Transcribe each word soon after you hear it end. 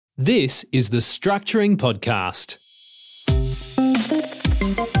This is the Structuring Podcast.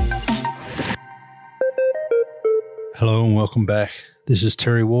 Hello and welcome back. This is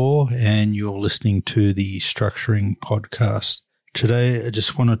Terry Waugh and you're listening to the Structuring Podcast. Today I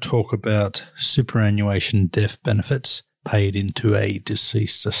just want to talk about superannuation death benefits paid into a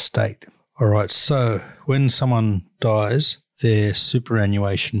deceased estate. Alright, so when someone dies, their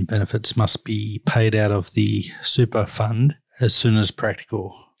superannuation benefits must be paid out of the super fund as soon as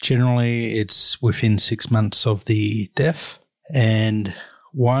practical. Generally, it's within 6 months of the death, and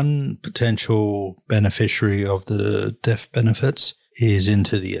one potential beneficiary of the death benefits is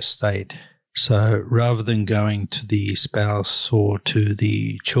into the estate. So rather than going to the spouse or to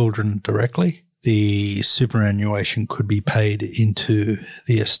the children directly, the superannuation could be paid into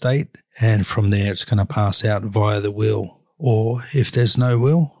the estate, and from there it's going to pass out via the will, or if there's no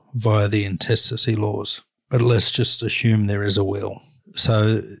will, via the intestacy laws. But let's just assume there is a will.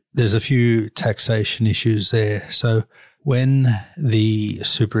 So there's a few taxation issues there. So when the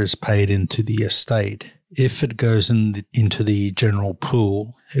super is paid into the estate, if it goes into the general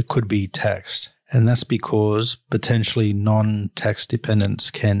pool, it could be taxed. And that's because potentially non-tax dependents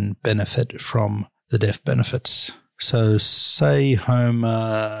can benefit from the death benefits. So say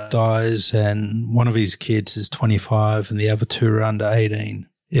Homer dies and one of his kids is 25 and the other two are under 18.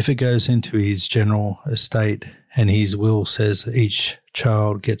 If it goes into his general estate and his will says each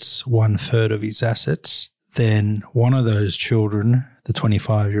child gets 1/3 of his assets, then one of those children, the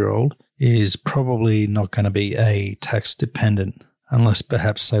 25-year-old, is probably not going to be a tax dependent unless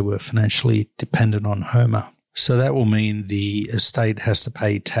perhaps they were financially dependent on Homer. So that will mean the estate has to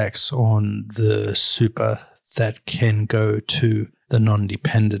pay tax on the super that can go to the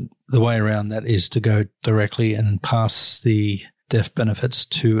non-dependent. The way around that is to go directly and pass the death benefits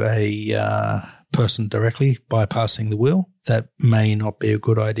to a person directly, bypassing the will. That may not be a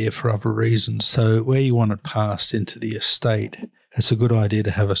good idea for other reasons. So where you want it passed into the estate, it's a good idea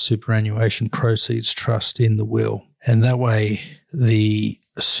to have a superannuation proceeds trust in the will. And that way the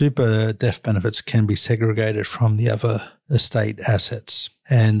super death benefits can be segregated from the other estate assets.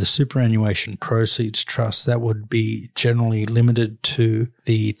 And the superannuation proceeds trust, that would be generally limited to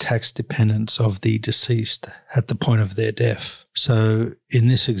the tax dependents of the deceased at the point of their death. So in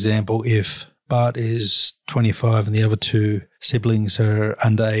this example, if Bart is 25 and the other two siblings are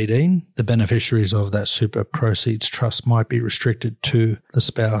under 18, the beneficiaries of that super proceeds trust might be restricted to the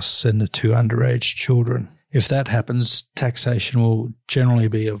spouse and the two underage children. If that happens, taxation will generally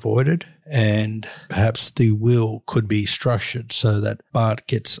be avoided, and perhaps the will could be structured so that Bart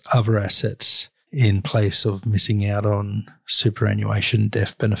gets other assets in place of missing out on superannuation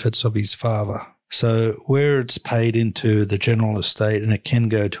death benefits of his father. So where it's paid into the general estate and it can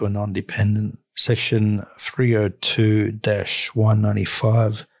go to a non-dependent, Section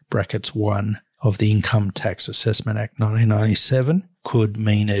 302-195 brackets 1 of the Income Tax Assessment Act 1997 could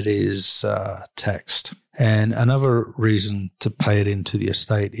mean it is taxed. And another reason to pay it into the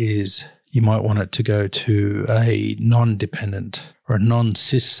estate is you might want it to go to a non-dependent or a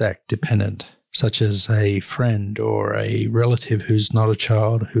non-cis act dependent, such as a friend or a relative who's not a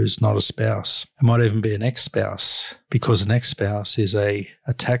child, who's not a spouse. It might even be an ex-spouse, because an ex-spouse is a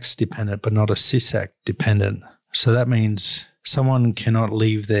tax dependent but not a cis act dependent. So that means someone cannot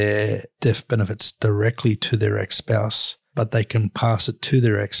leave their death benefits directly to their ex-spouse, but they can pass it to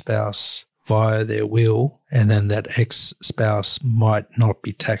their ex-spouse via their will, and then that ex-spouse might not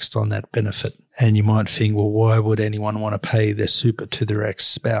be taxed on that benefit. And you might think, well, why would anyone want to pay their super to their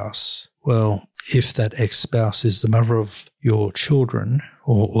ex-spouse? Well, if that ex-spouse is the mother of your children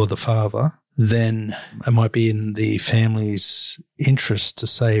or the father, then it might be in the family's interest to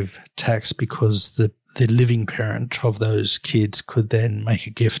save tax, because the living parent of those kids could then make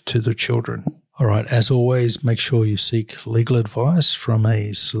a gift to the children. All right, as always, make sure you seek legal advice from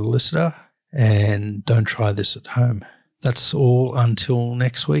a solicitor and don't try this at home. That's all until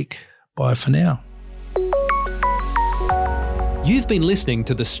next week. Bye for now. You've been listening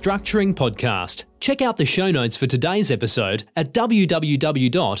to the Structuring Podcast. Check out the show notes for today's episode at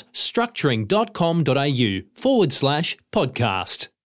www.structuring.com.au/podcast.